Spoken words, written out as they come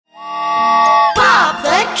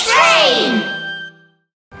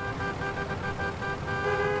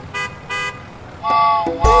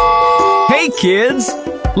kids!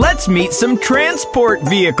 Let's meet some transport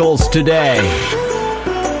vehicles today.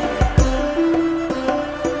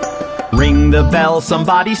 Ring the bell,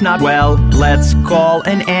 somebody's not well. Let's call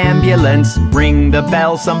an ambulance. Ring the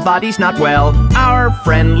bell, somebody's not well. Our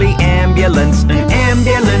friendly ambulance. An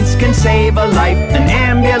ambulance can save a life. An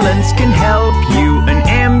ambulance can help you. An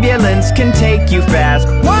ambulance can take you fast.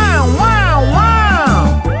 Wow, wow, wow!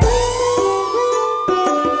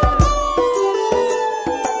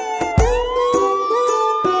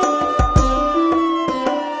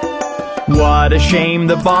 What a shame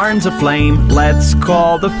the barn's aflame. Let's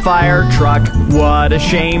call the fire truck. What a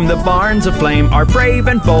shame the barn's aflame. Our brave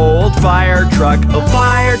and bold fire truck. A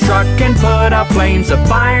fire truck can put out flames. A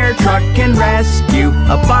fire truck can rescue.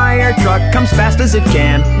 A fire truck comes fast as it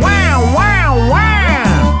can. Wow, wow, wow!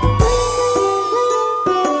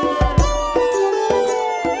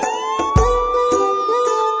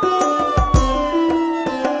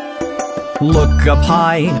 Look up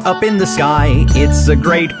high, up in the sky. It's a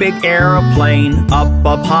great big aeroplane.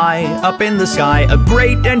 Up high, up in the sky. A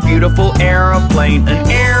great and beautiful aeroplane. An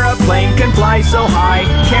aeroplane can fly so high,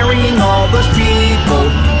 carrying all those people.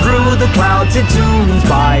 Through the clouds it zooms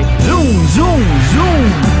by. Zoom, zoom,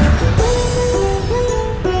 zoom!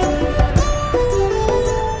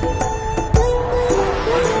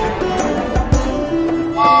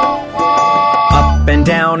 And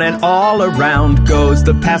down and all around goes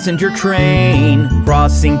the passenger train.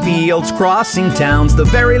 Crossing fields, crossing towns, the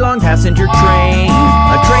very long passenger train.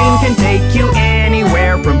 A train can take you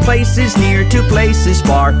anywhere, from places near to places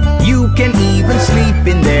far. You can even sleep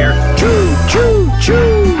in there. Choo, choo,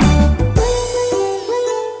 choo!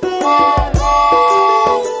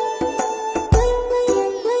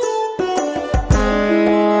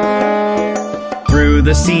 Through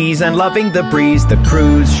the seas and loving the breeze, the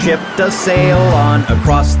cruise ship does sail on.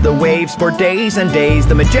 Across the waves for days and days,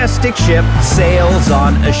 the majestic ship sails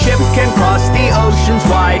on. A ship can cross the oceans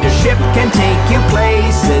wide. A ship can take you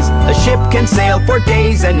places. A ship can sail for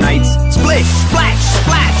days and nights. Splish, splash,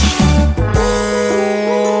 splash!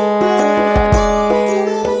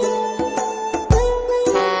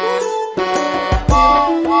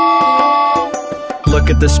 Look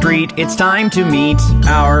at the street, it's time to meet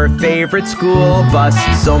our favorite school bus.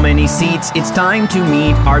 So many seats, it's time to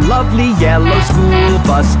meet our lovely yellow school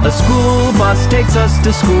bus. A school bus takes us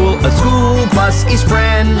to school. A school bus is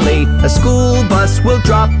friendly. A school bus will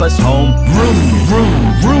drop us home. Vroom,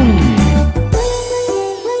 vroom, vroom!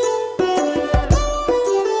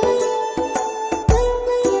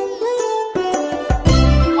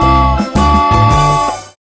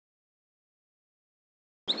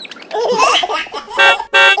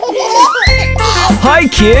 Hi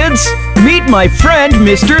kids! Meet my friend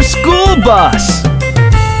Mr. School Bus!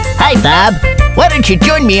 Hi Bob! Why don't you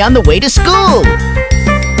join me on the way to school?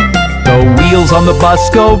 The wheels on the bus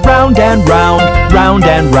go round and round, round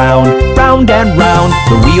and round, round and round.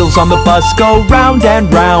 The wheels on the bus go round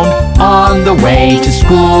and round, on the way to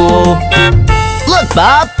school. Look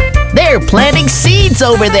Bob! They're planting seeds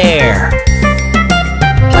over there!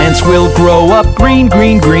 Plants will grow up green,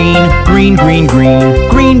 green, green, green, green, green,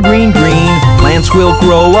 green, green, green. Plants will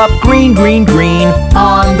grow up green, green, green,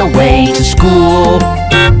 on the way to school.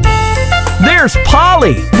 There's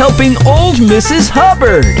Polly helping old Mrs.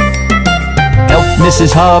 Hubbard. Help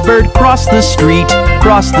Mrs. Hubbard cross the street,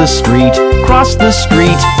 cross the street, cross the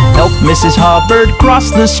street. Help Mrs. Hubbard cross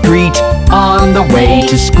the street, on the way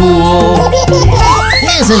to school.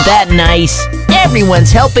 Isn't that nice?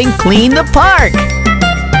 Everyone's helping clean the park.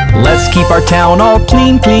 Let's keep our town all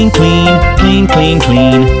clean, clean, clean, clean, clean,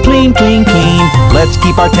 clean, clean, clean, clean. Let's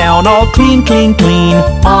keep our town all clean, clean, clean,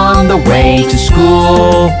 on the way to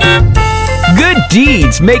school. Good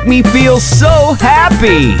deeds make me feel so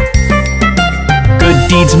happy. Good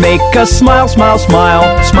deeds make us smile, smile,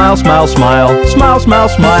 smile, smile, smile, smile, smile, smile,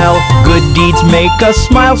 smile. Good deeds make us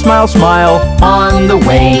smile, smile, smile, on the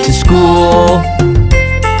way to school.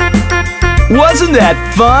 Wasn't that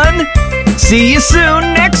fun? See you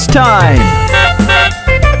soon next time!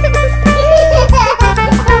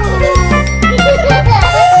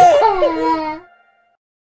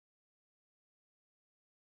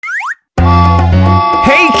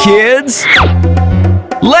 Hey kids!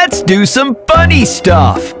 Let's do some funny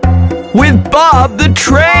stuff with Bob the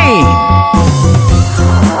Train!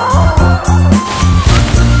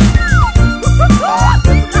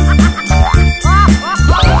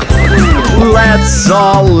 Let's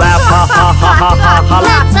all laugh, ha ha ha ha ha ha.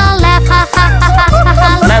 Let's all laugh, ha ha ha ha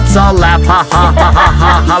ha. Let's all laugh, ha ha ha ha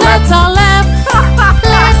ha ha. Let's all laugh.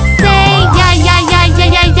 Let's say ya ya ya ya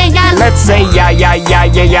ya ya ya. Let's say ya ya ya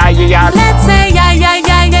ya ya ya ya. Let's say ya ya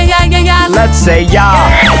ya ya ya ya ya. Let's say ya.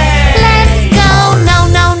 Let's go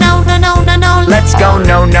Let's go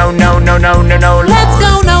no no no no no no no. Let's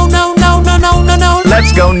go no no no no no no no.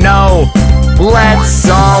 Let's go no. Let's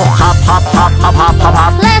all hop hop hop hop hop hop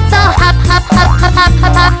hop. Let's all hop hop hop hop hop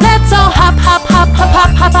hop hop. Let's all hop hop hop hop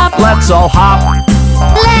hop hop hop. Let's all hop.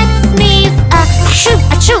 Let's sneeze achoo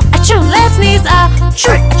achoo achoo. Let's sneeze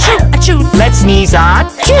achoo achoo achoo. Let's sneeze,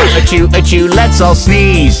 achoo, achoo, achoo. Let's all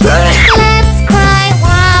sneeze. Let's cry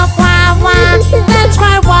wah wah wah. Let's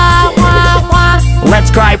cry wah wah wah. Let's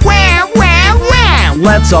cry, wah, wah, wah.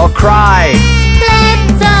 Let's all cry.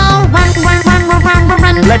 Let's all run run run run run run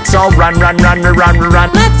run. Let's all run run run run run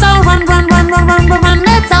run. Let's all run run run run run run run.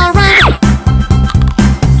 Let's all run.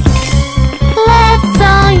 Let's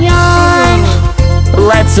all yawn.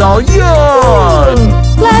 Let's all yawn.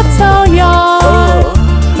 Let's all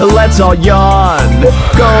yawn. Let's all yawn.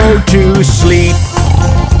 Go to sleep.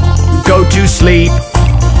 Go to sleep.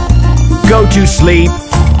 Go to sleep.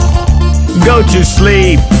 Go to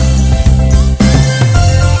sleep.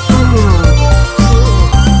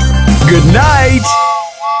 Good night.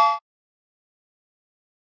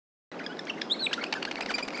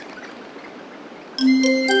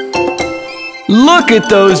 Look at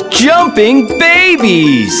those jumping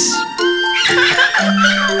babies.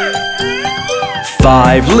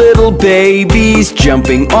 5 little babies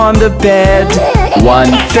jumping on the bed.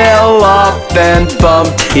 One fell off and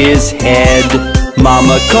bumped his head.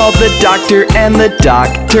 Mama called the doctor and the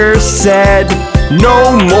doctor said,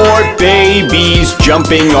 no more babies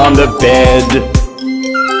jumping on the bed.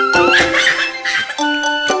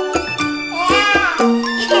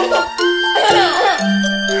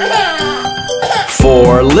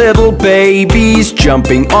 4 little babies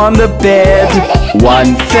jumping on the bed.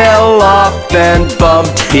 One fell off and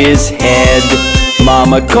bumped his head.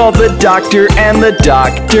 Mama called the doctor and the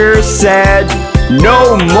doctor said,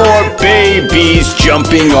 no more babies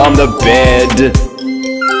jumping on the bed.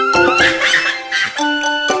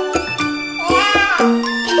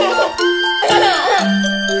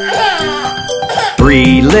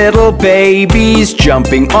 3 little babies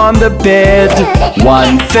jumping on the bed.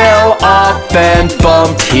 One fell off and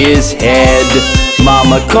bumped his head.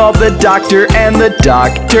 Mama called the doctor and the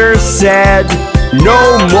doctor said,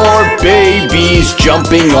 no more babies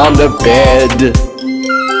jumping on the bed.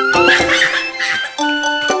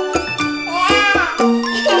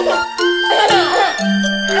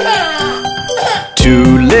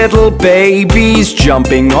 Two little babies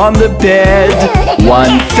jumping on the bed.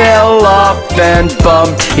 One fell off and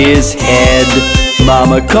bumped his head.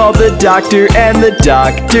 Mama called the doctor and the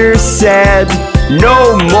doctor said,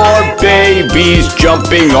 no more babies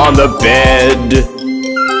jumping on the bed.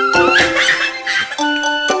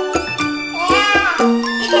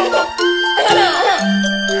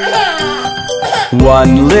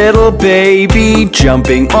 One little baby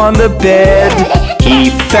jumping on the bed.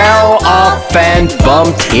 He fell off and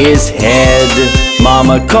bumped his head.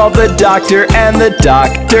 Mama called the doctor and the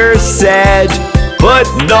doctor said, put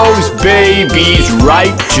those babies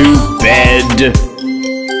right to bed.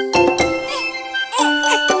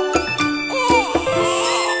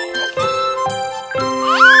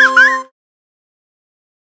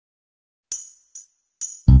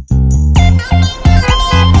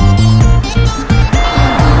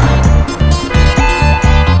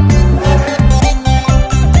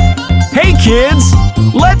 Kids,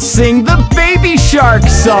 let's sing the Baby Shark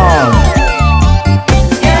song.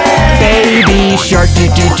 Baby shark, do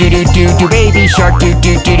do do do do do. Baby shark, do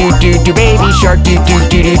do do do do do. Baby shark, do do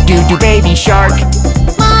do do do do. Baby shark.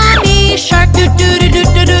 Mommy shark, do do do do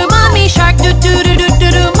do do. Mommy shark, do do do do do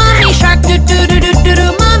do. Mommy shark, do do do do do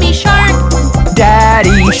do. Mommy shark.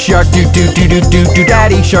 Daddy shark, do do do do do do.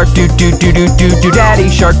 Daddy shark, do do do do do do. Daddy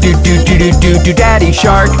shark, do do do do do do. Daddy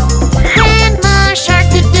shark. Grandma shark,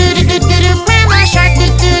 do do do do do do. Grandma shark, do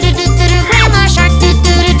do do do do do. Grandma shark, do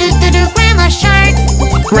do do do do do. Grandma shark.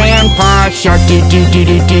 Grandpa shark, do do do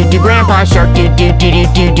do do do. Grandpa shark, do do do do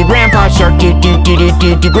do do. Grandpa shark, do do do do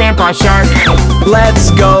do do. Grandpa shark.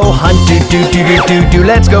 Let's go hunt, do do do do do do.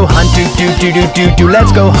 Let's go hunt, do do do do do do.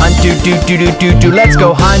 Let's go hunt, do do do do do do. Let's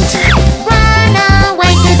go hunt. Run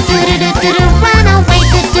away, do do do do do do. Run away,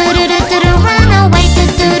 do do do do do do. Run away, do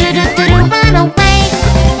do do do do do. Run away.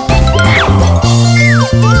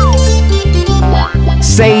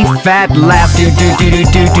 Safe at last, do do do do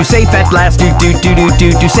do do. Safe at last, do do do do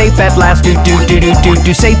do do. Safe at last, do do do do do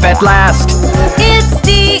do. Safe at last. It's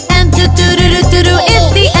the end, do do do do do do.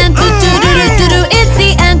 It's the end, do do do do do do. It's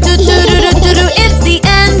the end, do do do do do do. It's the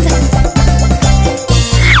end.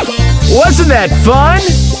 Wasn't that fun?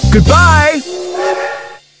 Goodbye.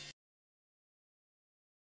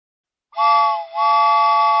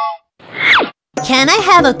 Can I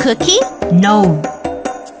have a cookie? No.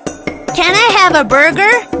 Can I have a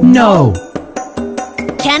burger? No.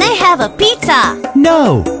 Can I have a pizza?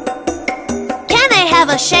 No. Can I have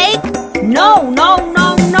a shake? No, no,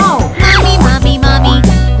 no, no. Mommy, mommy, mommy,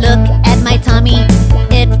 look at my tummy.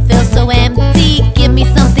 It feels so empty, give me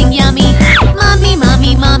something yummy. Mommy,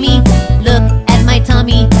 mommy, mommy, look at my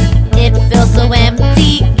tummy. It feels so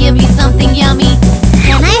empty, give me something yummy.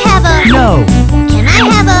 Can I have a? No. Can I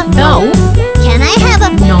have a? No. Can I have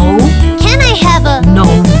a? No. Can I have a? No.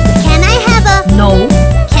 Can I have a? No.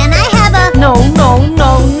 Can I have a? No, no,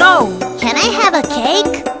 no, no. Can I have a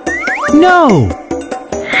cake? No.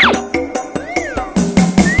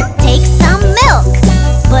 Take some milk,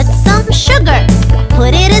 put some sugar,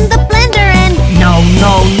 put it in the blender and No,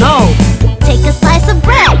 no, no. take a slice of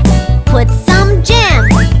bread, put some jam,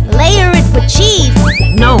 layer it with cheese.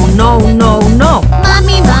 No, no, no, no.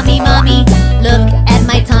 Mommy, mommy, mommy, look at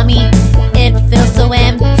my tummy. It feels so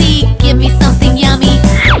empty, give me something yummy.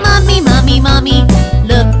 Mommy, mommy, mommy,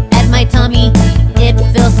 look at my tummy. It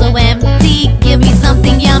feels so empty, give me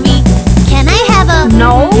something yummy. Can I have a?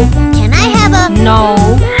 No. Can I have a? No.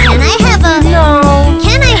 Can I have a? No.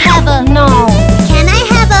 Can I have a? No. Can I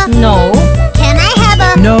have a? No. Can I have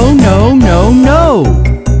a? No, no, no, no.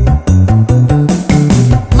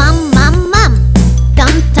 Mum, mum, mum,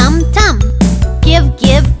 tum, tum, tum. Give,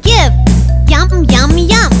 give, give. Yum, yum,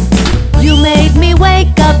 yum. You made me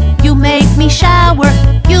wake up. You made me shower.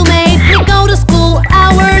 You made me go to school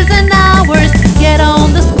hours and hours. Get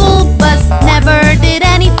on the school bus. Never did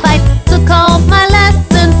any fight. Took all my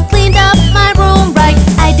lessons. Cleaned up my room right.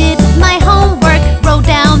 I did my homework. Wrote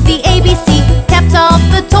down the ABC. Kept all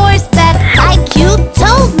the toys back like you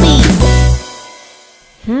told me.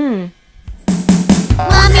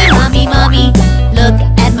 Mommy, mommy, mommy, look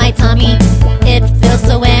at my tummy. It feels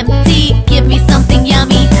so empty, give me something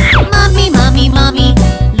yummy. Mommy, mommy, mommy,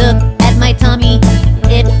 look at my tummy.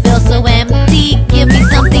 It feels so empty, give me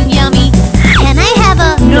something yummy. Can I have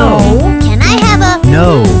a? No. Can I have a?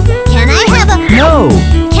 No. Can I have a? No.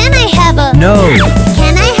 Can I have a? No.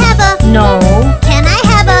 Can I have a? No. Can I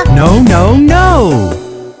have a? No, no,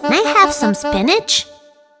 no. Can I have some spinach?